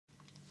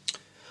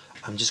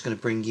I'm just going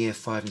to bring Year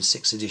 5 and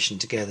 6 addition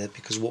together,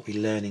 because what we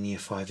learn in Year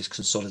 5 is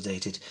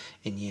consolidated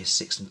in Year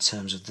 6 in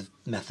terms of the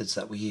methods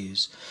that we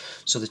use.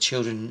 So the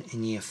children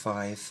in Year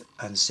 5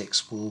 and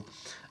 6 will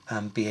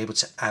be able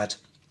to add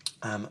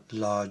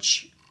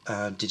large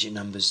digit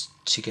numbers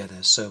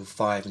together, so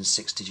 5 and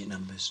 6 digit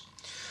numbers.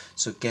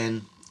 So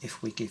again,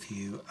 if we give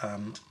you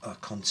a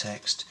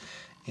context,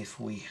 if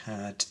we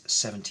had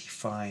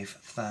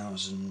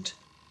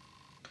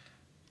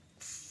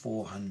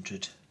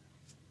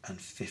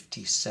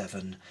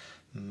 75,457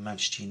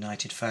 Manchester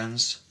United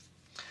fans,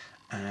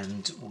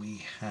 and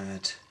we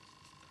had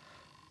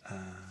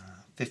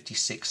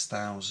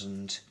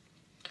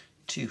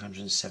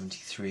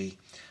 56,273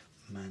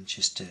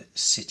 Manchester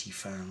City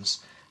fans,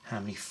 how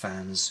many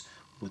fans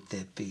would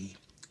there be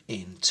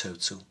in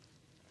total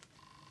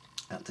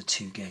at the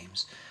two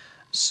games?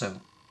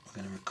 So we're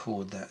going to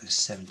record that as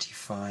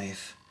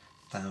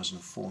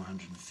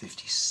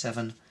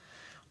 75,457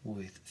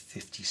 with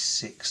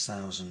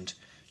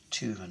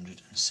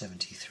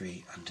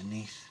 56,273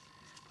 underneath.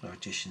 Put our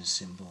addition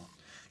symbol,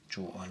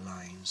 draw our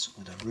lines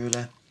with a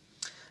ruler,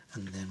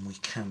 and then we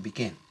can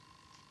begin.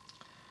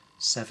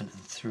 7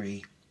 and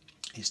 3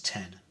 is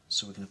 10,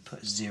 so we're going to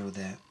put a 0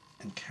 there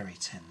and carry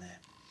 10 there.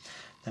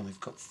 Then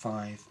we've got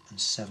 5 and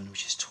 7,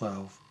 which is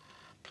 12,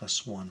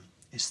 plus 1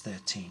 is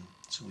 13,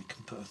 so we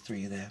can put a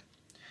 3 there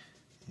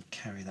and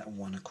carry that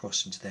 1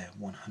 across into there,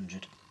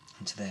 100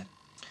 into there.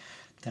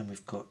 Then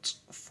we've got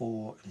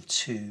 4 and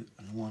 2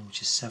 and 1,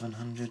 which is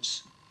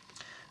 700s,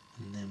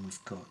 and then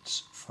we've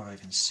got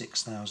 5 and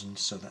 6,000,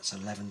 so that's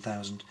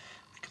 11,000.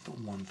 We can put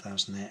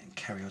 1,000 there and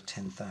carry our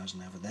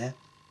 10,000 over there.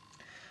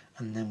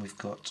 And then we've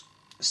got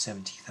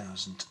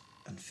 70,000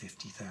 and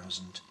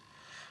 50,000,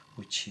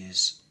 which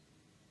is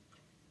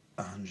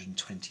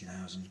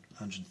 120,000,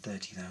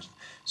 130,000.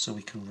 So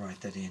we can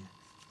write that in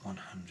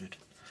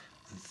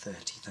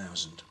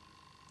 130,000,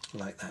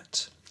 like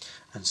that.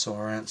 And so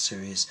our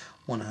answer is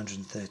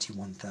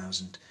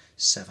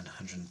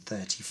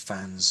 131,730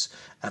 fans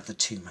at the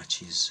two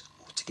matches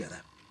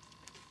altogether.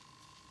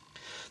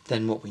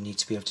 Then what we need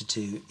to be able to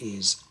do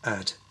is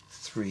add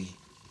 3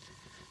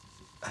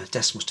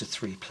 decimals to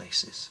 3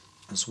 places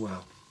as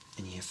well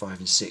in Year 5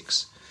 and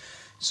 6.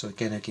 So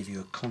again, I'll give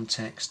you a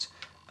context.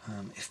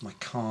 If my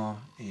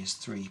car is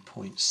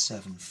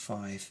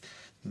 3.75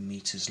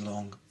 meters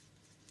long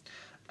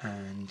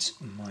and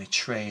my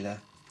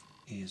trailer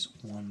is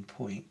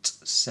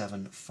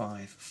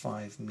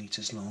 1.755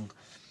 meters long,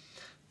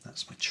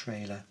 that's my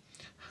trailer,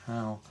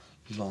 how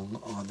long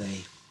are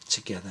they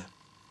together?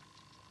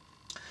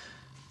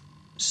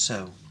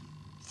 So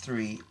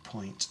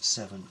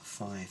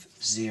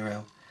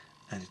 3.750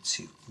 added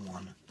to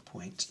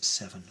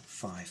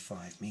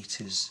 1.755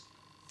 meters,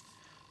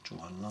 draw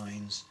our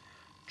lines,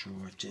 draw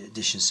an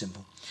addition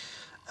symbol.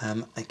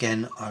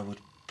 Again, I would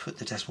put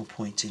the decimal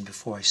point in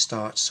before I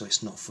start so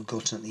it's not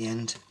forgotten at the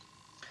end.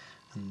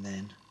 And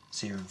then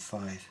 0 and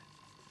 5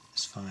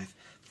 is 5,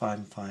 5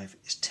 and 5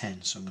 is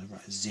 10, so I'm going to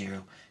write a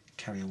 0,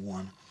 carry a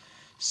 1,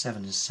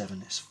 7 and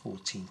 7 is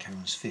 14, carry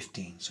 1 is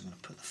 15, so I'm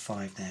going to put the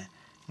 5 there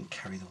and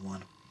carry the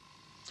 1,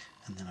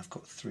 and then I've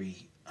got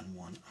 3 and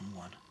 1 and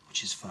 1,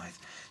 which is 5.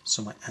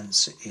 So my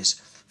answer is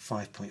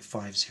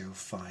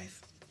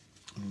 5.505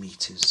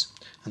 meters,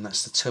 and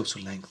that's the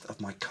total length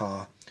of my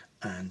car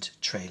and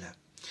trailer.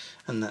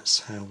 And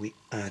that's how we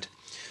add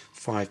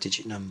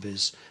 5-digit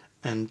numbers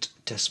and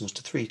decimals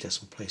to 3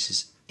 decimal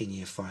places in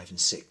Year 5 and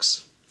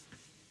 6.